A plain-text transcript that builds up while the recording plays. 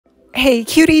Hey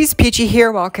cuties, PeachY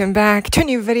here, welcome back to a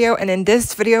new video. And in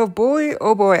this video, boy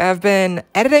oh boy, I've been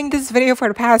editing this video for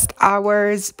the past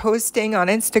hours, posting on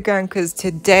Instagram, because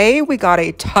today we got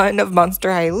a ton of Monster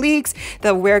High leaks.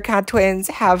 The Werecat twins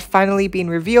have finally been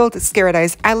revealed.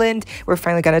 Scaradise Island, we're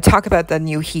finally going to talk about the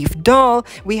new Heath doll.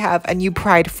 We have a new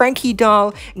Pride Frankie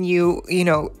doll, new,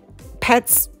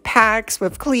 pets packs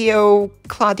with Cleo,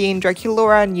 Claudine,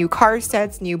 Draculaura, new car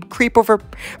sets, new creepover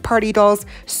party dolls.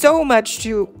 So much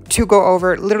to go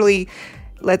over. Literally,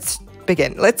 let's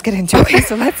begin. Let's get into it.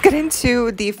 So let's get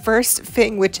into the first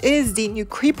thing, which is the new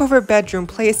creepover bedroom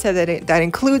playset that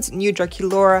includes new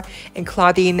Draculaura and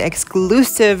Claudine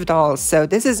exclusive dolls. So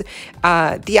this is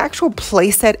the actual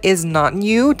playset is not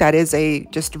new. That is a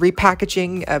just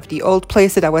repackaging of the old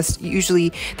playset that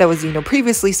was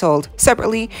previously sold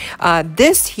separately.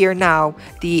 This here now,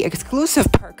 the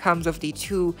exclusive part comes of the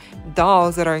two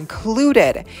dolls that are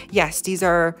included. Yes, these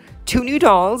are two new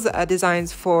dolls,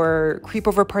 designs for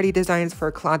creepover party designs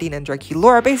for Claudine and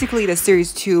Draculaura. Basically, the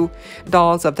series 2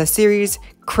 dolls of the series,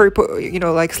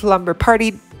 like slumber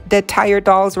party dead tired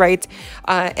dolls, right?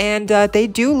 And they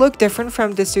do look different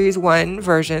from the series 1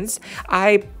 versions.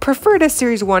 I prefer the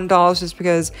series 1 dolls just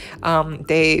because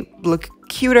they look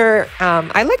cuter.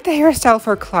 I like the hairstyle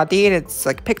for Claudine. It's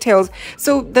like pigtails.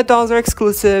 So the dolls are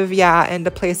exclusive, yeah, and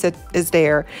the playset is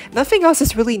there. Nothing else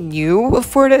is really new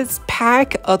for this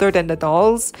pack other than the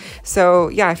dolls. So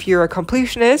yeah, if you're a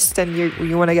completionist and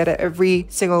you want to get every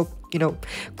single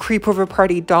creepover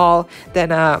party doll,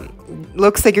 then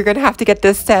looks like you're gonna have to get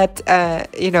this set, and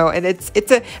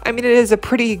it is a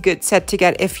pretty good set to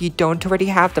get if you don't already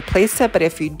have the playset. But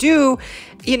if you do,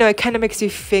 it kind of makes you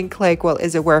think like, well,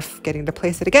 is it worth getting the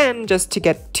playset again just to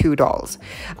get 2 dolls?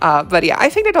 But yeah, I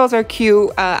think the dolls are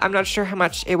cute. I'm not sure how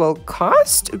much it will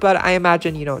cost, but I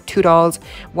imagine 2 dolls,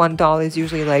 1 doll is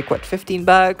usually like what, 15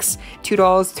 bucks, 2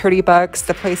 dolls 30 bucks,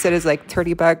 the playset is like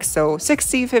 30 bucks, so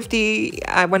 60, 50,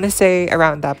 I want to say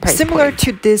around that price Similar point.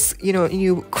 To this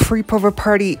new creepover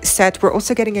party set, we're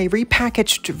also getting a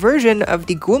repackaged version of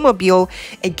the Ghoulmobile,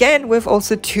 again with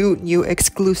also 2 new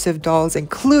exclusive dolls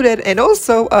included, and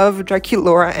also of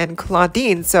Draculaura and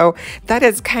Claudine. So that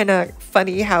is kind of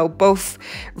funny how both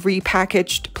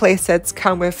repackaged playsets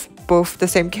come with both the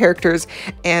same characters,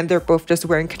 and they're both just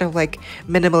wearing kind of like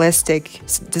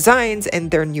minimalistic designs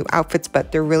and their new outfits,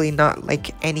 but they're really not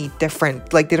like any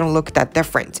different, like they don't look that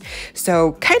different.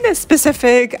 So kind of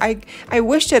specific. I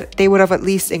wish that they would have at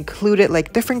least included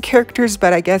like different characters,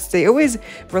 but I guess they always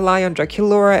rely on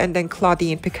Draculaura and then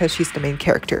Claudine because she's the main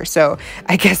character. So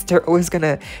I guess they're always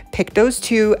gonna pick those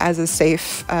two as a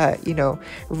safe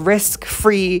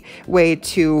risk-free way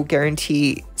to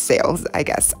guarantee sales, I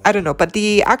guess. I don't know, but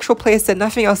the actual playset,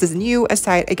 nothing else is new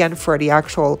aside again for the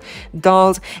actual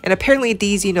dolls. And apparently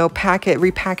these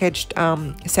repackaged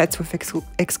sets with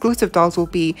exclusive dolls will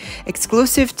be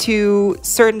exclusive to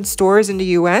certain stores in the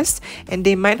US, and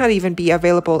they might not even be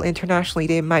available internationally.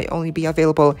 They might only be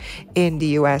available in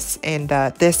the US, and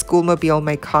this Ghoulmobile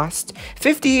might cost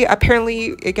 $50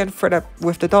 apparently, again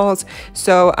with the dolls.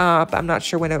 So I'm not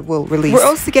sure when it will release. We're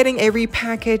also getting a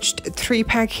repackaged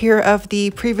 3-pack here of the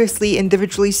previously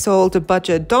individually sold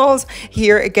budget dolls.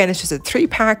 Here again, it's just a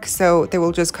 3-pack, so they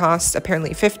will just cost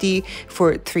apparently $50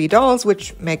 for 3 dolls,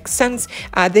 which makes sense.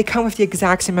 They come with the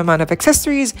exact same amount of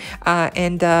accessories,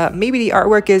 and maybe the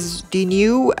artwork is the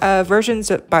new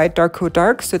versions by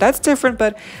Dark, so that's different,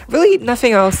 but really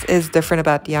nothing else is different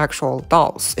about the actual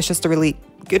dolls. It's just a really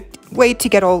good way to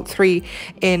get all 3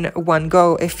 in one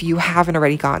go if you haven't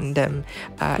already gotten them.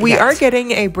 We are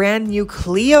getting a brand new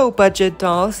Cleo budget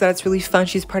doll, so that's really fun.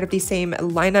 She's part of the same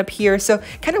lineup here, so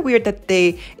kind of weird that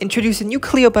they introduced a new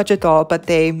Cleo budget doll, but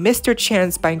they missed their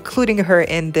chance by including her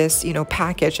in this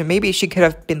package, and maybe she could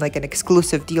have been like an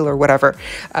exclusive deal or whatever,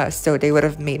 so they would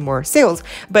have made more sales.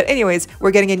 But anyways,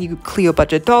 we're getting a new Cleo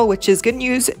budget doll, which is good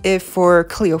news for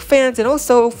Cleo fans and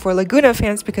also for Laguna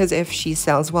fans, because if she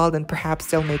sells well, then perhaps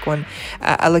they'll make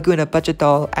a Laguna budget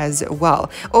doll as well.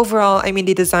 Overall, I mean,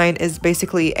 the design is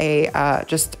basically a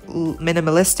just more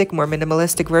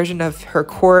minimalistic version of her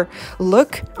core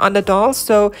look on the doll,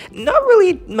 so not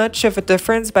really much of a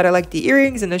difference, but I like the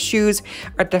earrings, and the shoes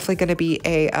are definitely going to be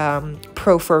a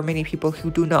pro for many people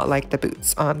who do not like the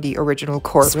boots on the original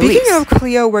core release. Speaking of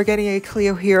Cleo, we're getting a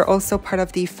Cleo here, also part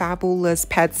of the Fabulous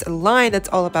Pets line that's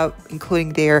all about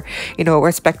including their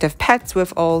respective pets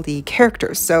with all the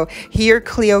characters. So here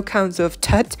Cleo comes with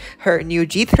Tut, her new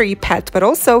G3 pet, but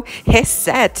also his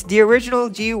set, the original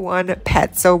G1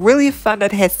 pet. So really fun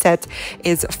that his set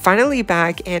is finally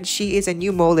back, and she is a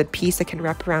new molded piece that can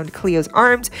wrap around Cleo's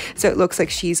arms. So it looks like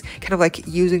she's kind of like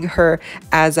using her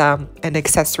as an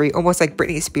accessory, almost like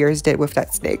Britney Spears did with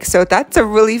that snake. So that's a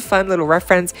really fun little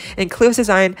reference. And Cleo's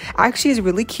design actually is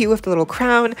really cute with the little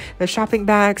crown, the shopping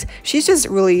bags. She's just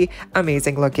really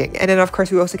amazing looking. And then of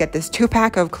course we also get this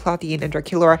 2-pack of Claudine and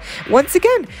Draculaura. Once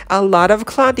again, a lot of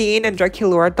Claudine and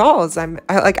Draculaura dolls.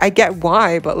 I get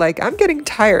why, but like I'm getting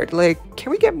tired. Like,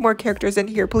 can we get more characters in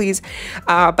here, please?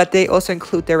 But they also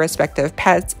include their respective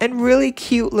pets and really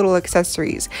cute little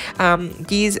accessories.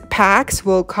 These packs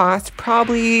will cost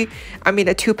probably, I mean,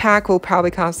 a 2-pack will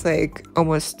probably cost like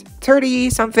almost 30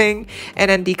 something, and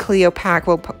then the Cleo pack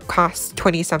will cost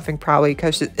 20 something probably,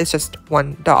 because it's just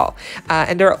one doll.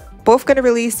 And they're both going to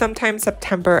release sometime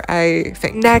September, I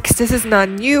think. Next, this is not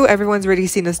new. Everyone's already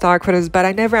seen the stock photos, but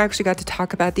I never actually got to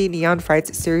talk about the Neon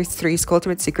Frights Series 3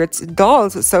 Skulltimate Secrets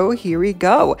dolls. So here we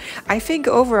go. I think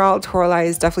overall, Toralei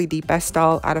is definitely the best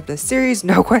doll out of the series.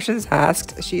 No questions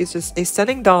asked. She is just a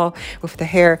stunning doll with the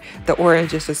hair. The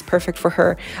orange is just perfect for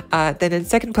her. Then in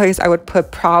second place, I would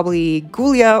put probably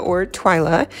Ghoulia or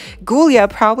Twyla. Ghoulia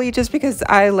probably just because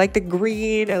I like the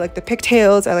green, I like the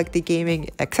pigtails, I like the gaming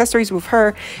accessories with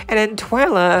her. And then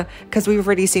Twyla, because we've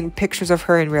already seen pictures of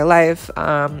her in real life,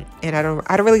 and I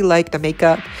don't really like the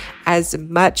makeup as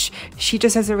much. She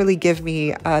just doesn't really give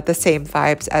me the same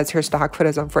vibes as her stock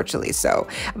photos, unfortunately. So,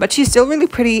 but she's still really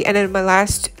pretty. And in my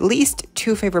least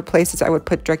 2 favorite places, I would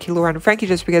put Draculaura and Frankie,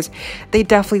 just because they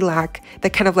definitely lack the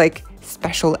kind of like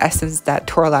special essence that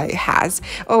Toralei has.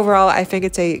 Overall, I think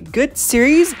it's a good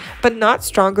series, but not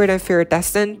stronger than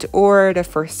Iridescent or the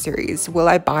first series. Will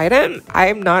I buy them?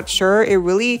 I'm not sure. I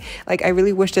really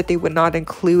wish that they would not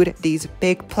include these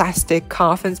big plastic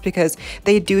coffins, because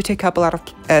they do take up a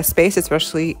lot of space,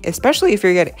 especially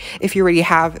if you already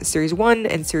have series 1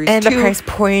 and series 2. And the price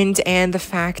point and the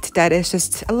fact that it's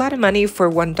just a lot of money for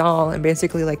one doll and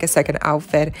basically like a second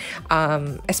outfit,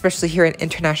 especially here in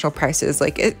international prices.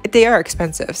 Like they are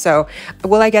expensive. So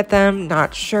will I get them?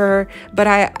 Not sure. But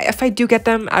if I do get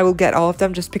them, I will get all of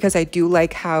them, just because I do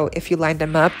like how if you line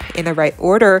them up in the right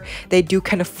order, they do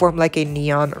kind of form like a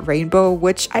neon rainbow,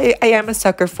 which I am a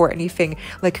sucker for anything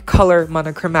like color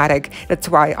monochromatic. That's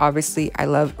why obviously I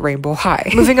love Rainbow High.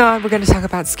 Moving on, we're going to talk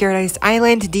about Scared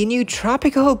Island, the new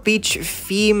tropical beach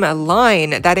theme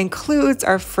line that includes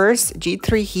our first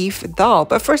G3 Heath doll.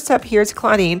 But first up, here's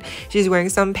Claudine. She's wearing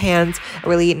some pants, a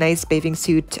really nice bathing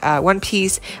suit, one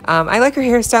piece. I like her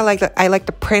hairstyle. I like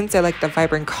the prints. I like the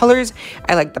vibrant colors.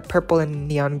 I like the purple and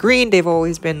neon green. They've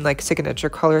always been like signature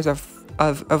colors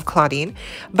of Claudine.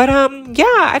 But yeah,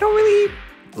 I don't really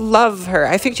love her.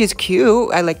 I think she's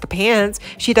cute. I like the pants.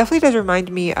 She definitely does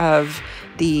remind me of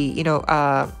the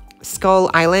Skull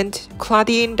Island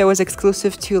Claudine that was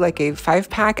exclusive to like a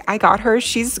 5-pack. I got her.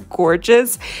 She's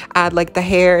gorgeous. Like the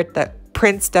hair, the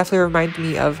prints definitely remind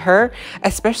me of her,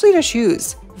 especially the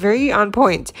shoes. Very on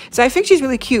point. So I think she's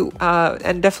really cute,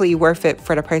 and definitely worth it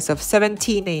for the price of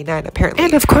 $17.99 apparently.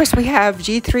 And of course we have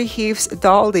G3 Heath's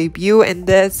doll debut in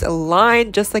this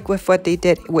line. Just like with what they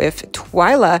did with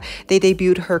Twyla, they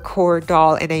debuted her core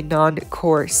doll in a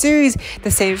non-core series. The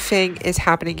same thing is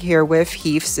happening here with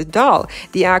Heath's doll.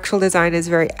 The actual design is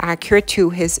very accurate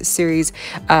to his series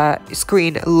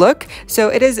screen look. So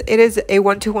it is a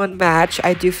 1-to-1 match.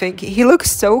 I do think he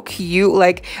looks so cute.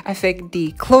 Like, I think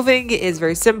the clothing is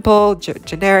very simple,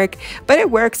 generic, but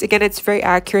it works. Again, it's very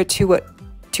accurate to what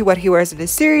he wears in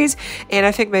his series. And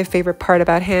I think my favorite part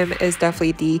about him is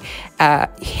definitely the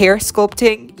hair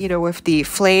sculpting, with the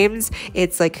flames.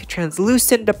 It's like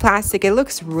translucent, the plastic. It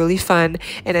looks really fun.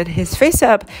 And then his face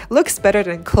up looks better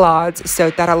than Claude's, so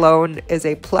that alone is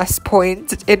a plus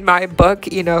point in my book.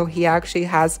 He actually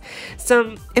has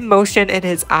some emotion in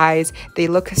his eyes. They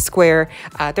look square.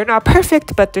 They're not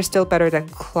perfect, but they're still better than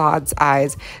Claude's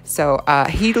eyes. So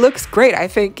he looks great. I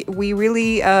think we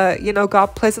really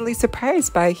got pleasantly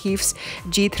surprised by Heath's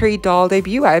G3 doll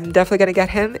debut. I'm definitely gonna get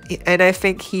him, and I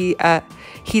think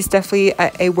he's definitely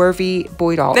a worthy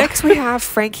boy doll. Next we have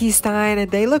Frankenstein,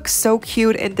 and they look so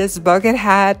cute in this bucket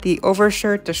hat, the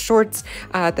overshirt, the shorts,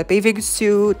 the bathing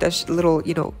suit, the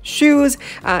little shoes.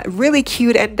 Really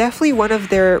cute, and definitely one of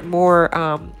their more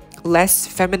less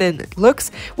feminine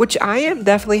looks, which I am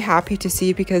definitely happy to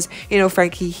see, because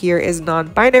Frankie here is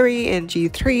non-binary in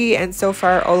G3, and so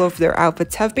far all of their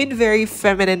outfits have been very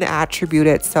feminine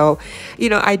attributed. So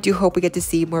I do hope we get to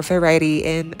see more variety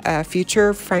in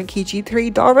future Frankie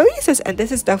G3 doll releases, and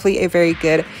this is definitely a very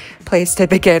good place to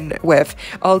begin with.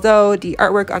 Although the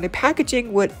artwork on the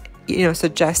packaging would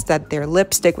suggest that their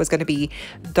lipstick was going to be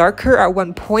darker at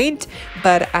one point,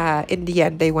 but in the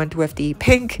end they went with the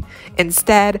pink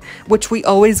instead, which we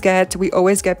always get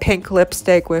pink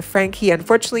lipstick with Frankie,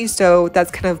 unfortunately, so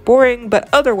that's kind of boring, but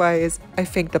otherwise I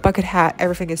think the bucket hat,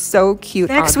 everything is so cute.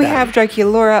 Next we have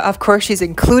Laura. Of course, she's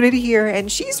included here,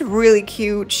 and she's really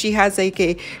cute. She has like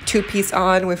a two-piece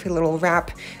on with a little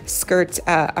wrap skirt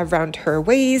around her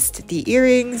waist, the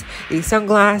earrings, the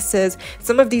sunglasses.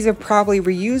 Some of these are probably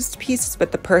reused pieces,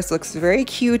 but the purse looks very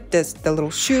cute. The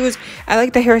little shoes, I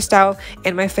like the hairstyle,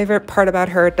 and my favorite part about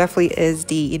her definitely is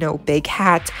the big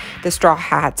hat, the straw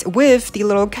hat with the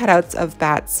little cutouts of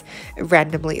bats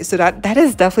randomly. So that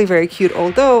is definitely very cute,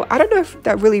 although I don't know if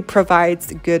that really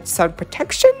provides good sun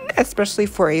protection, especially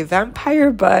for a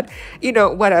vampire, but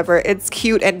whatever, it's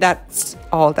cute, and that's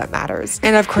all that matters.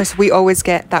 And of course, we always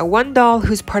get that one doll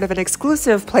who's part of an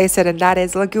exclusive playset, and that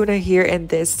is Laguna here in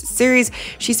this series.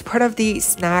 She's part of the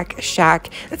Snack Shack.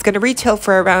 It's going to retail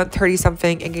for around 30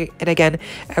 something, and again,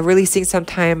 releasing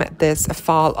sometime this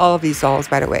fall. All of these dolls,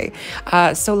 by the way.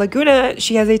 So Laguna,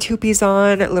 she has a two-piece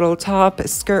on, little top,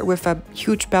 skirt with a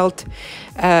huge belt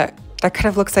that kind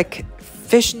of looks like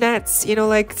fishnets,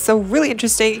 like, so really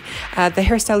interesting. The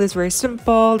hairstyle is very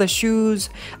simple. The shoes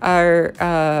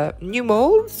are new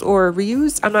molds or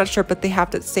reused, I'm not sure, but they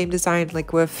have the same design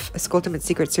like with Ultimate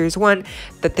Secret Series 1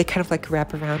 that they kind of like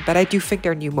wrap around, but I do think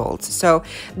they're new molds. So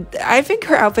I think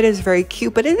her outfit is very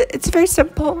cute, but it's very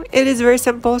simple. It is very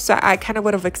simple, so I kind of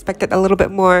would have expected a little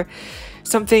bit more,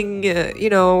 something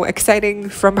exciting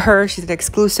from her. She's an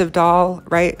exclusive doll,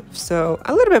 right? So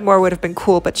a little bit more would have been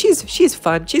cool, but she's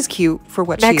fun, she's cute for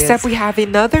what she is. Next up we have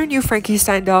another new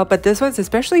Frankenstein doll, but this one's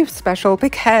especially special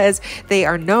because they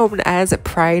are known as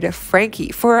Pride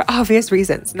Frankie for obvious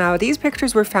reasons. Now, these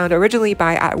pictures were found originally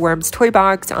by @Worms Toy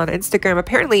Box on Instagram.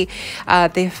 Apparently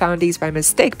they found these by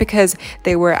mistake because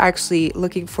they were actually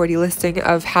looking for the listing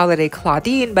of Holiday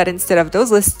Claudine, but instead of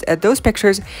those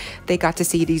pictures, they got to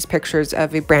see these pictures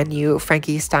of a brand new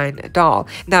Frankenstein doll.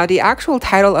 Now, the actual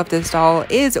title of this doll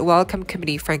is Welcome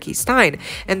Committee Frankenstein,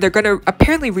 and they're going to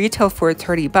apparently retail for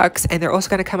 30 bucks, and they're also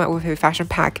going to come out with a fashion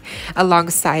pack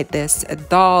alongside this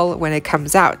doll when it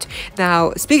comes out.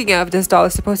 Now, speaking of, this doll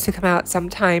is supposed to come out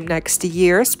sometime next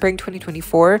year, spring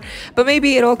 2024, but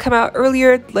maybe it'll come out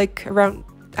earlier, like around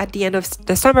at the end of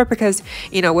the summer, because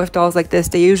with dolls like this,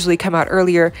 they usually come out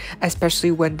earlier,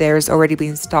 especially when there's already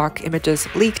been stock images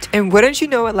leaked. And wouldn't you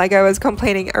know it, like I was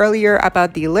complaining earlier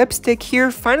about the lipstick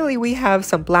here, finally we have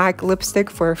some black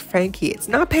lipstick for Frankie. It's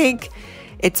not pink,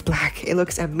 it's black. It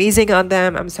looks amazing on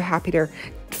them. I'm so happy they're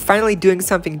finally doing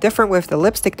something different with the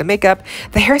lipstick. The makeup,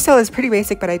 the hairstyle is pretty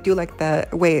basic, but I do like the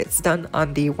way it's done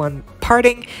on the one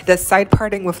parting, the side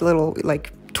parting with a little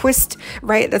like twist,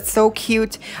 right? That's so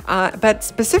cute. But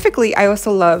specifically, I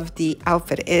also love the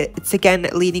outfit. It's again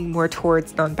leaning more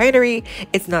towards non-binary.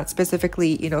 It's not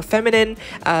specifically feminine.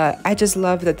 I just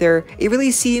love that it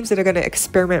really seems that they're going to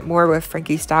experiment more with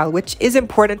Frankie style, which is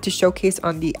important to showcase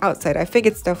on the outside. I think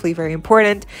it's definitely very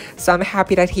important, so I'm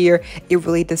happy that here it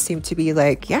really does seem to be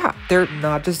like, yeah, they're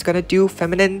not just going to do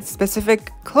feminine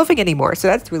specific clothing anymore, so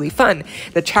that's really fun.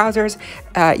 The trousers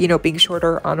being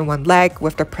shorter on one leg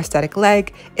with the prosthetic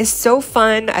leg is so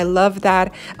fun. I love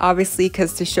that, obviously,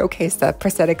 because to showcase the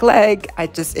prosthetic leg,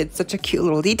 it's such a cute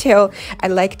little detail. I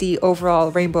like the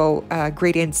overall rainbow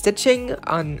gradient stitching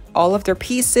on all of their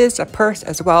pieces, a purse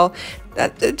as well.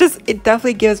 It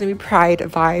definitely gives me Pride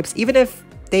vibes, even if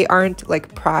they aren't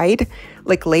like Pride,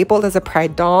 like labeled as a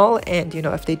Pride doll, and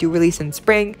if they do release in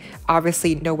spring,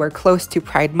 obviously nowhere close to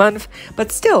Pride month,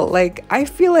 but still, like, I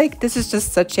feel like this is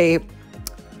just such a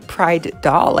Pride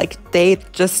doll, like they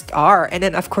just are. And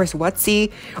then of course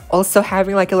Whatsy also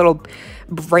having like a little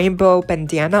rainbow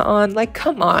bandana on, like,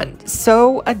 come on,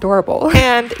 so adorable.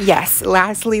 And yes,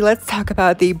 lastly, let's talk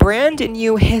about the brand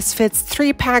new His Fits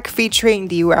 3-pack featuring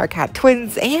the Werecat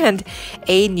twins and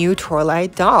a new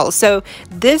Torlight doll. So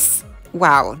this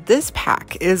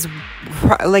pack is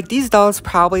like, these dolls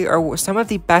probably are some of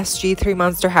the best G3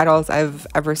 Monster High dolls I've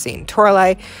ever seen.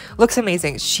 Torlight looks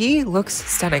amazing. She looks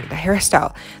stunning. The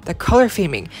hairstyle, the color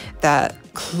theming, the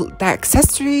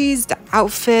accessories, the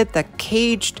outfit, the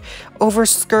caged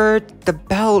overskirt, the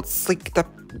belts, like the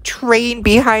train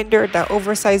behind her, the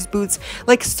oversized boots,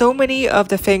 like so many of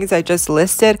the things I just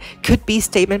listed could be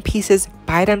statement pieces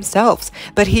by themselves.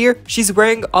 But here, she's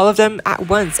wearing all of them at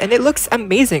once, and it looks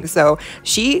amazing. So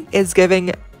she is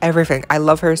giving everything. I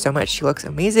love her so much. She looks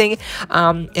amazing.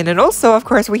 And then also, of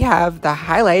course, we have the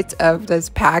highlight of this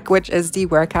pack, which is the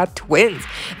Werecat twins.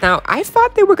 Now, I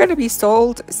thought they were going to be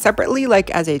sold separately,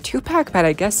 like as a 2-pack, but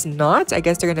I guess not. I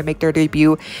guess they're going to make their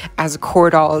debut as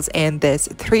core dolls and this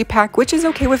 3-pack, which is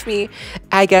okay with me.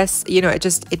 I guess, you know,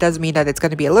 it does mean that it's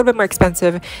going to be a little bit more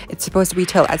expensive. It's supposed to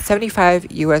retail at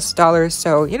 $75 US,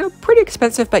 so, you know, pretty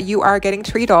expensive, but you are getting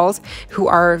 3 dolls who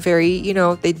are very, you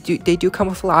know, they do come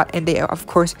with a lot, and they, of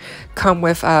course, come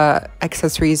with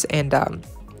accessories and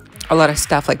a lot of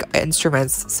stuff like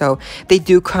instruments, so they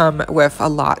do come with a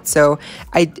lot. So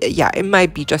yeah, it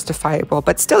might be justifiable,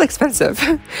 but still expensive.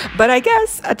 But I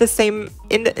guess at the same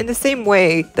in the same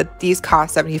way that these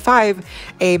cost 75,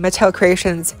 a Mattel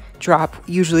Creations drop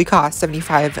usually costs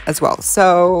 75 as well.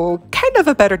 So kind of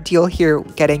a better deal here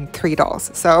getting 3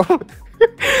 dolls. So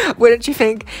wouldn't you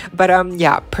think? But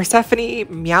yeah, Persephone,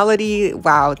 Meowlity,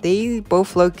 wow, they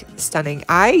both look stunning.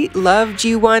 I love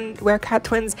G1 Werecat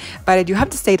twins, but I do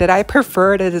have to say that I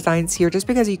prefer the designs here just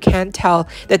because you can tell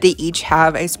that they each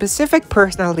have a specific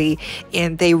personality,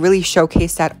 and they really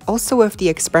showcase that also with the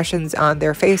expressions on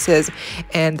their faces.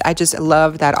 And I just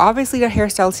love that. Obviously the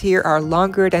hairstyles here are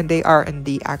longer than they are in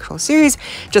the actual series,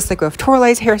 just like with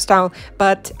Toralai's hairstyle,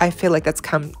 but I feel like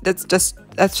that's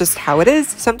just how it is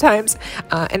sometimes.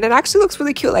 And it actually looks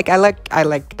really cute. Like I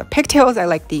like the pigtails, I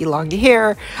like the long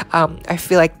hair. I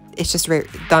feel like it's just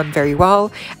done very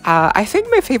well. I think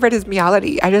my favorite is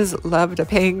Meowlity. I just love the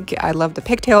pink, I love the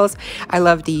pigtails, I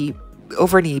love the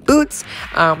over-knee boots,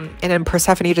 and then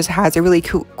Persephone just has a really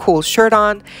cool shirt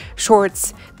on,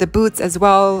 shorts, the boots as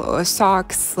well,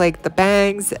 socks, like the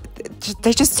bangs.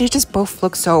 They just both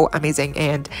look so amazing.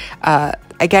 And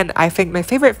again, I think my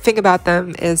favorite thing about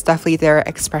them is definitely their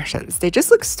expressions. They just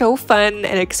look so fun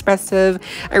and expressive.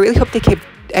 I really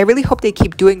hope they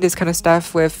keep doing this kind of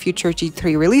stuff with future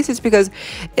G3 releases, because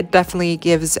it definitely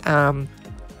gives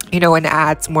you know, and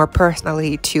adds more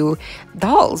personality to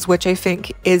dolls, which I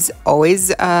think is always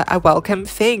a welcome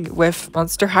thing with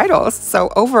Monster High dolls.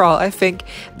 So overall, I think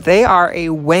they are a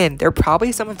win. They're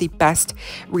probably some of the best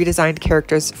redesigned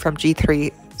characters from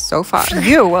G3 so far.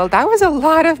 Well, that was a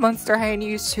lot of Monster High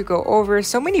news to go over.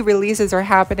 So many releases are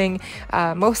happening,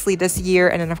 mostly this year,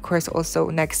 and then of course also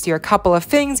next year. A couple of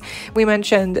things we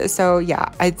mentioned. So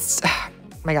yeah, it's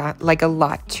my god, like a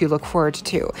lot to look forward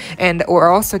to. And we're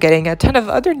also getting a ton of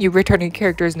other new returning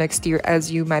characters next year,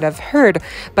 as you might have heard,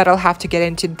 but I'll have to get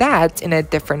into that in a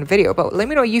different video. But let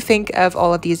me know what you think of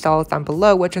all of these dolls down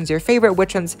below. Which one's your favorite? What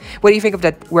do you think of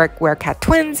the Werecat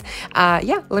twins?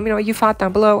 Yeah, let me know what you thought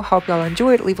down below. Hope y'all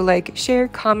enjoyed. Leave a like, share,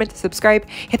 comment, subscribe,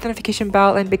 hit the notification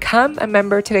bell, and become a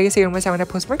member today so you don't miss out when I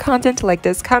post more content like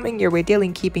this coming your way daily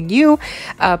and keeping you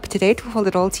up to date with all the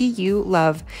dolls you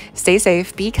love. Stay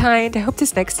safe, be kind. I hope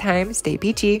to next time. Stay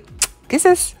peachy.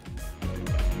 Kisses.